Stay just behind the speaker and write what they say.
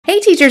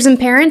teachers and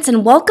parents,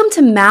 and welcome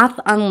to Math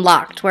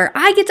Unlocked, where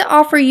I get to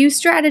offer you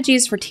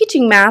strategies for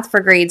teaching math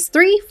for grades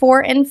 3,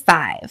 4, and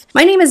 5.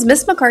 My name is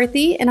Miss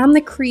McCarthy, and I'm the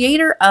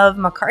creator of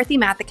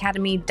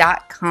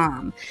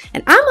McCarthyMathAcademy.com.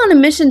 And I'm on a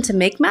mission to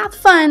make math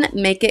fun,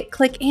 make it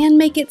click, and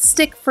make it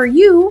stick for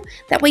you.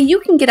 That way you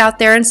can get out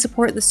there and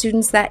support the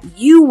students that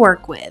you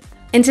work with.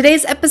 In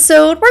today's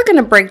episode, we're going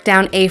to break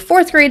down a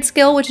 4th grade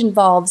skill which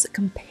involves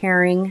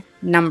comparing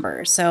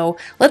numbers. So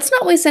let's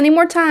not waste any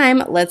more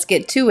time. Let's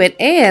get to it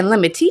and let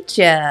me teach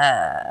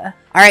ya.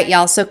 All right,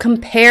 y'all. So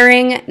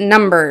comparing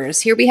numbers.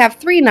 Here we have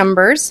 3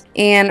 numbers.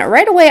 And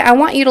right away, I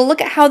want you to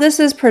look at how this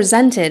is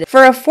presented.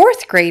 For a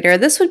 4th grader,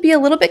 this would be a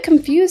little bit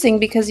confusing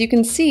because you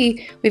can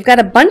see we've got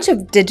a bunch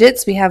of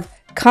digits. We have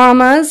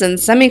commas and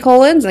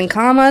semicolons and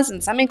commas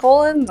and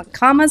semicolons and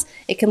commas.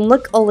 It can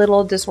look a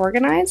little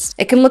disorganized.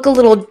 It can look a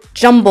little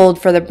jumbled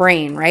for the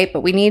brain, right?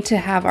 But we need to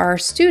have our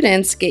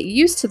students get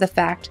used to the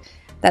fact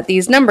that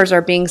these numbers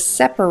are being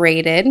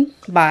separated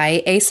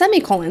by a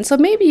semicolon. So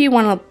maybe you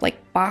want to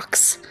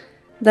box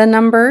the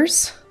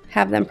numbers,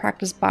 have them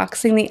practice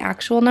boxing the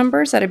actual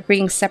numbers that are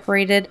being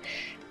separated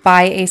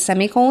by a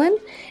semicolon.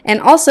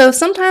 And also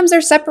sometimes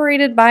they're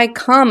separated by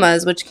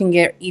commas, which can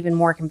get even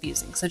more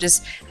confusing. So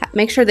just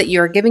make sure that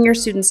you're giving your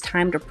students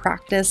time to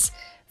practice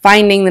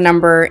finding the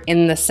number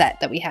in the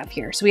set that we have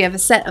here. So we have a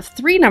set of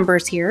 3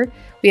 numbers here.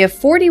 We have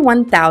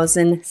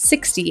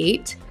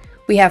 41,068,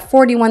 we have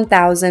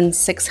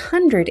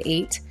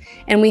 41,608,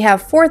 and we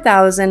have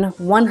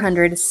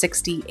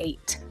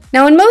 4,168.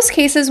 Now, in most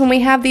cases, when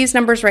we have these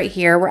numbers right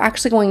here, we're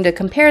actually going to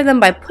compare them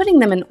by putting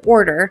them in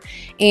order.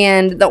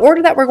 And the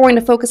order that we're going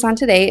to focus on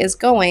today is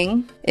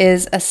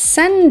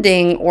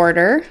ascending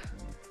order.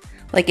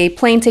 Like a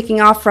plane taking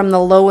off from the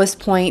lowest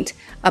point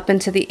up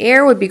into the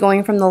air would be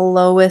going from the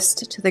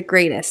lowest to the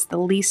greatest, the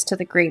least to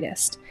the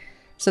greatest.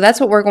 So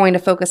that's what we're going to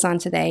focus on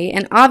today.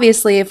 And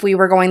obviously, if we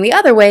were going the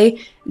other way,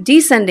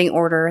 descending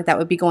order, that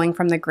would be going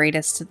from the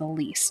greatest to the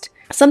least.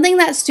 Something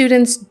that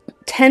students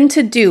tend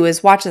to do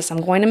is, watch this,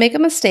 I'm going to make a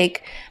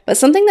mistake, but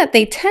something that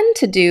they tend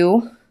to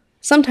do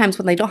sometimes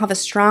when they don't have a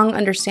strong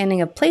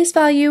understanding of place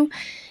value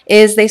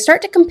is they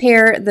start to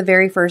compare the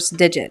very first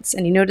digits.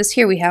 And you notice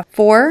here we have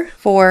 4,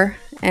 4,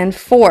 and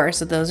 4.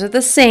 So those are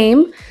the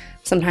same.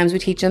 Sometimes we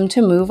teach them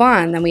to move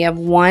on. Then we have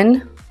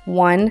 1,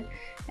 1,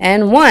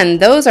 and 1.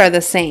 Those are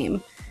the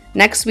same.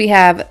 Next we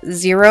have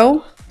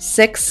 0,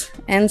 6,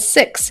 and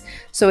 6.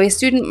 So a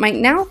student might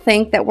now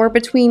think that we're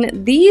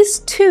between these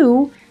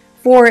two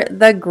for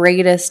the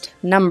greatest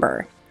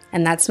number.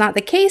 And that's not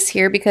the case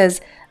here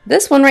because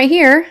this one right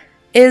here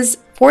is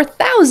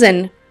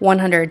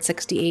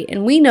 4,168.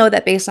 And we know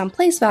that based on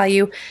place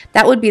value,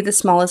 that would be the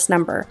smallest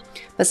number.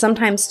 But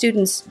sometimes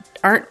students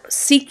aren't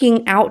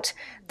seeking out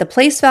the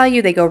place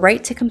value, they go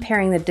right to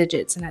comparing the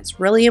digits. And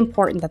it's really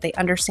important that they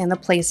understand the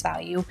place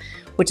value,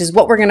 which is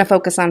what we're going to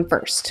focus on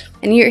first.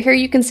 And here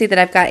you can see that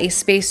I've got a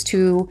space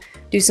to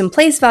do some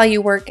place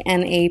value work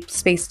and a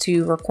space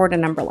to record a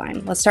number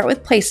line. Let's start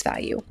with place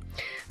value.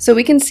 So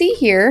we can see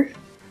here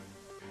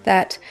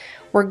that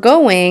we're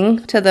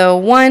going to the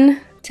 1,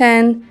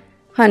 10,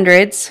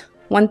 hundreds,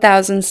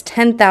 1,000s,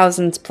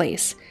 10,000s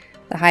place.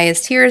 The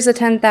highest here is the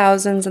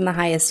 10,000s and the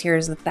highest here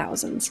is the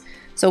thousands.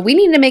 So we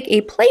need to make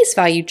a place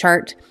value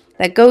chart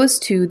that goes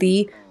to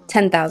the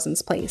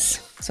 10,000s place.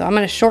 So I'm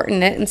going to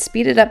shorten it and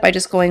speed it up by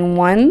just going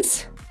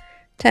 1s,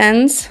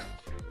 10s,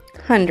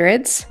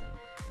 hundreds.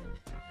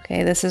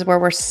 Okay, this is where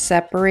we're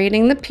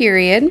separating the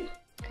period.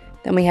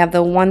 Then we have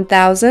the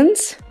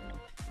 1,000s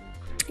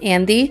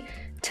and the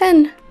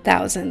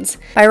 10,000s.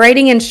 By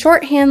writing in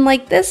shorthand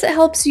like this, it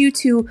helps you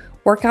to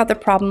work out the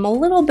problem a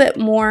little bit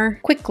more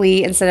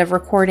quickly instead of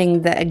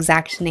recording the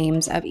exact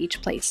names of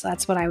each place. So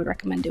that's what I would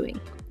recommend doing.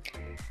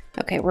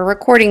 Okay, we're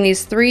recording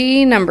these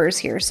 3 numbers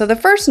here. So the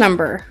first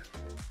number,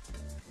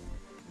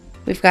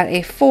 we've got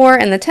a 4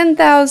 in the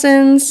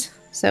 10,000s.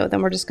 So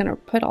then we're just going to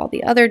put all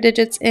the other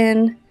digits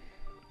in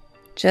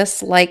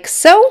just like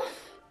so.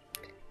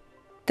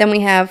 Then we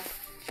have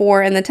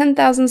 4 in the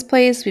 10,000s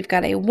place. We've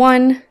got a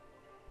 1,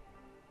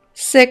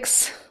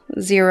 6,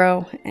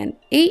 0, and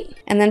 8.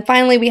 And then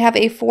finally we have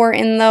a 4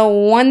 in the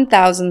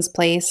 1,000s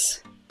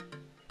place.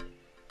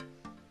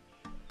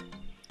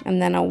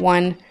 And then a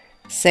 1,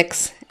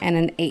 6, and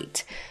an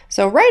 8.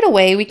 So right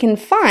away we can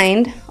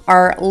find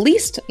our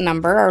least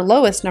number, our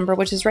lowest number,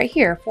 which is right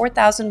here,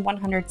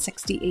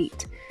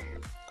 4,168.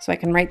 So I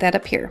can write that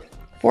up here.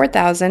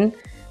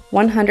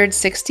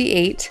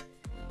 4,168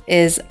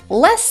 is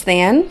less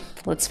than,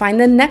 let's find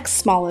the next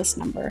smallest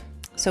number.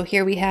 So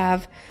here we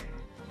have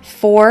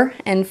 4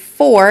 and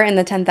 4 in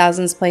the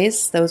 10,000s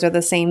place. Those are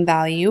the same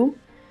value.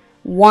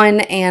 1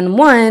 and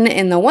 1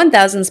 in the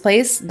 1,000s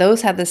place.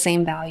 Those have the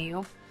same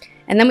value.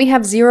 And then we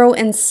have 0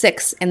 and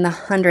 6 in the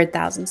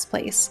 100,000s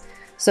place.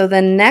 So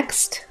the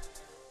next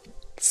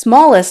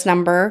smallest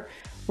number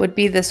would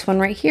be this one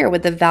right here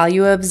with the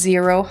value of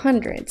 0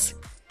 hundreds.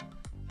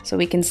 So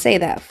we can say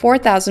that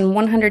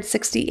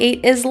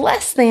 4,168 is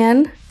less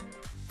than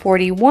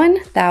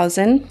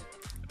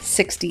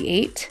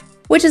 41,068,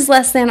 which is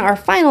less than our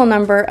final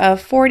number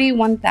of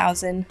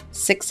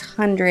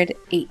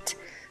 41,608.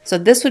 So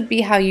this would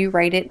be how you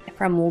write it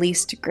from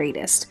least to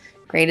greatest.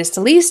 Greatest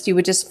to least, you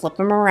would just flip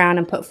them around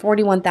and put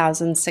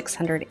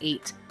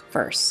 41,608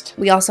 first.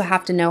 We also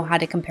have to know how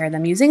to compare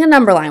them using a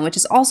number line, which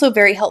is also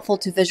very helpful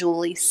to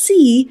visually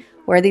see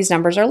where these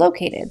numbers are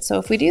located. So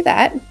if we do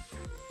that,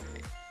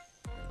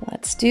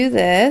 let's do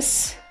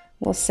this.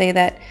 We'll say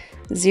that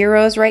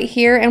 0 is right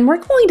here, and we're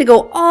going to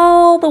go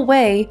all the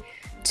way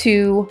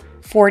to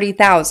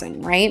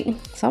 40,000, right?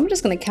 So I'm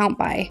just going to count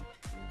by.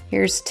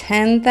 Here's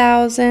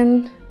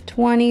 10,000,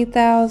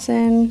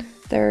 20,000,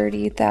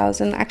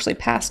 30,000, actually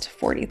past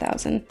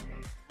 40,000,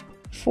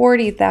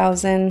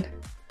 40,000,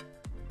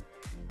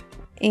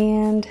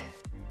 and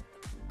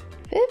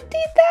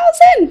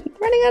 50,000,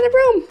 running out of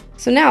room.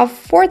 So now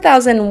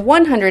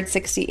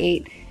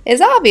 4,168 is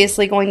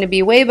obviously going to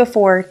be way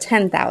before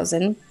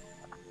 10,000.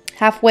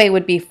 Halfway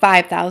would be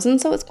 5,000,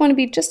 so it's going to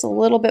be just a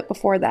little bit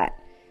before that.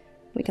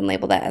 We can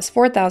label that as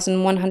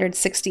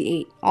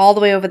 4,168, all the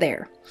way over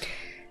there.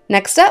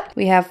 Next up,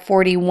 we have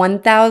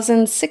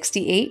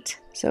 41,068.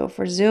 So if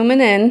we're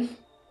zooming in,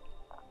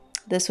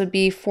 this would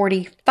be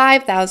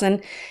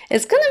 45,000.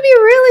 It's going to be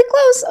really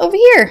close over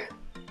here,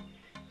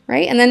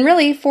 right? And then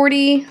really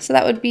 40, so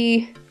that would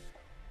be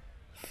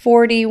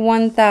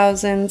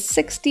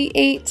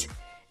 41,068.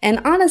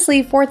 And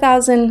honestly,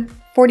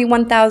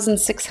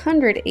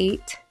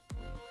 41,608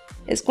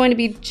 is going to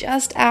be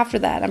just after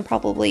that. I'm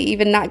probably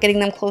even not getting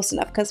them close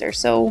enough because they're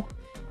so,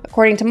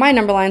 according to my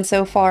number line,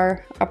 so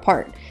far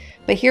apart.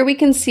 But here we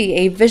can see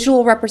a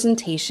visual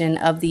representation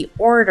of the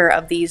order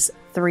of these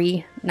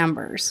three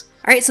numbers.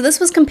 All right, so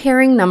this was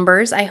comparing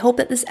numbers. I hope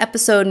that this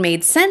episode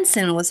made sense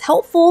and was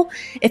helpful.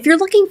 If you're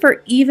looking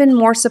for even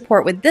more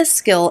support with this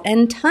skill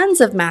and tons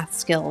of math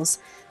skills,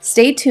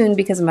 stay tuned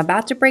because I'm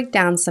about to break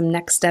down some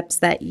next steps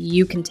that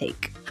you can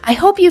take. I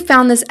hope you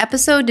found this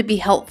episode to be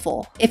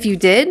helpful. If you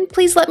did,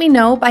 please let me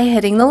know by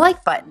hitting the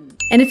like button.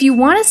 And if you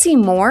want to see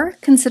more,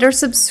 consider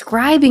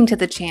subscribing to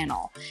the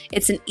channel.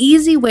 It's an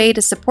easy way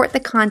to support the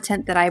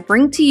content that I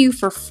bring to you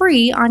for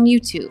free on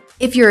YouTube.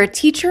 If you're a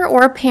teacher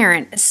or a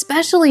parent,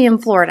 especially in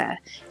Florida,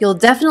 you'll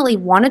definitely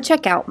want to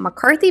check out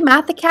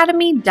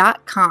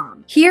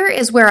McCarthyMathAcademy.com. Here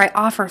is where I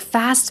offer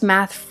fast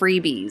math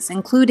freebies,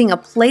 including a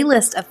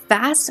playlist of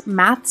fast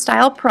math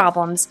style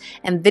problems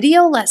and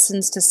video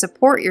lessons to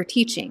support your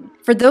teaching.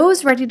 For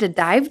those ready to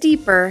dive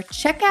deeper,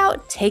 check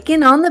out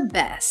Taking on the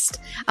Best,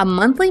 a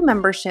monthly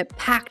membership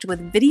packed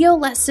with video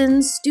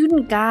lessons,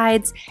 student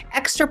guides,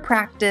 extra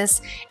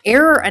practice,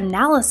 error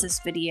analysis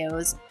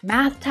videos,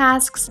 math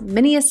tasks,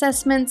 mini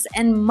assessments,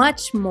 and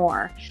much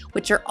more,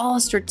 which are all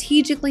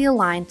strategically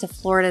aligned to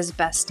Florida's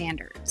best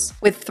standards.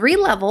 With 3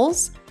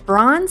 levels,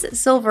 bronze,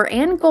 silver,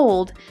 and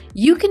gold,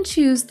 you can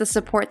choose the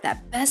support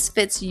that best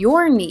fits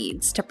your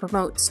needs to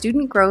promote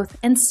student growth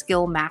and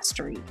skill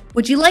mastery.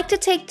 Would you like to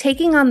take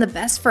Taking on the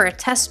Best for a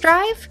test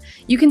drive?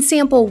 You can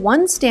sample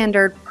 1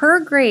 standard per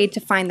grade to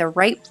find the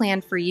right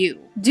plan for you.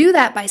 Do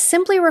that by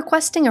simply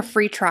requesting a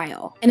free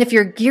trial. And if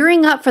you're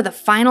gearing up for the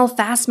final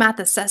fast math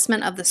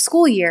assessment of the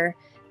school year,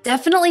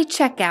 definitely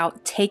check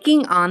out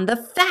Taking on the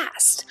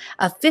Fast,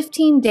 a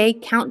 15-day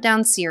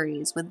countdown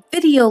series with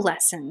video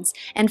lessons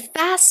and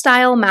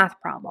fast-style math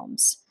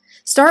problems.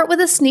 Start with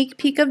a sneak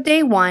peek of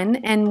day 1,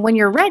 and when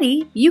you're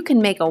ready, you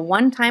can make a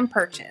one-time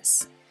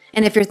purchase.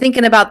 And if you're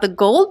thinking about the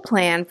gold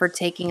plan for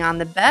Taking on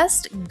the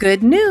Best,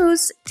 good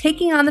news!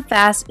 Taking on the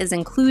Fast is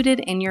included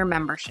in your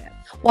membership.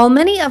 While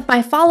many of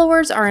my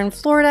followers are in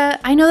Florida,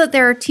 I know that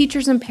there are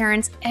teachers and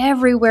parents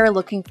everywhere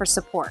looking for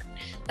support.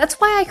 That's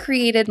why I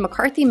created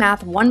McCarthy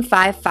Math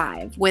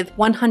 155 with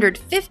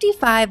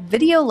 155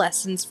 video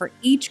lessons for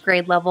each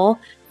grade level,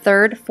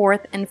 3rd,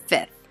 4th, and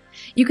 5th.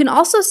 You can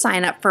also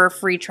sign up for a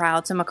free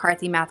trial to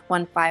McCarthy Math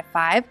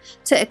 155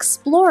 to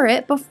explore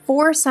it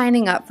before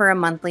signing up for a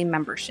monthly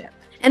membership.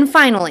 And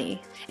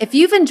finally, if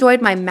you've enjoyed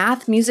my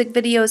math music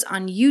videos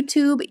on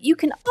YouTube, you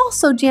can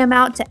also jam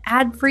out to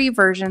ad-free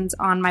versions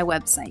on my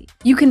website.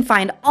 You can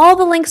find all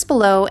the links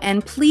below,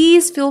 and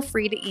please feel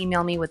free to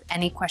email me with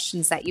any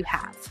questions that you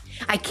have.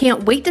 I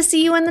can't wait to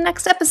see you in the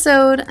next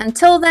episode.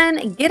 Until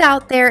then, get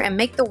out there and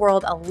make the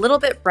world a little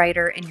bit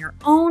brighter in your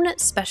own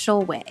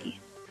special way.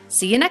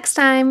 See you next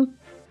time.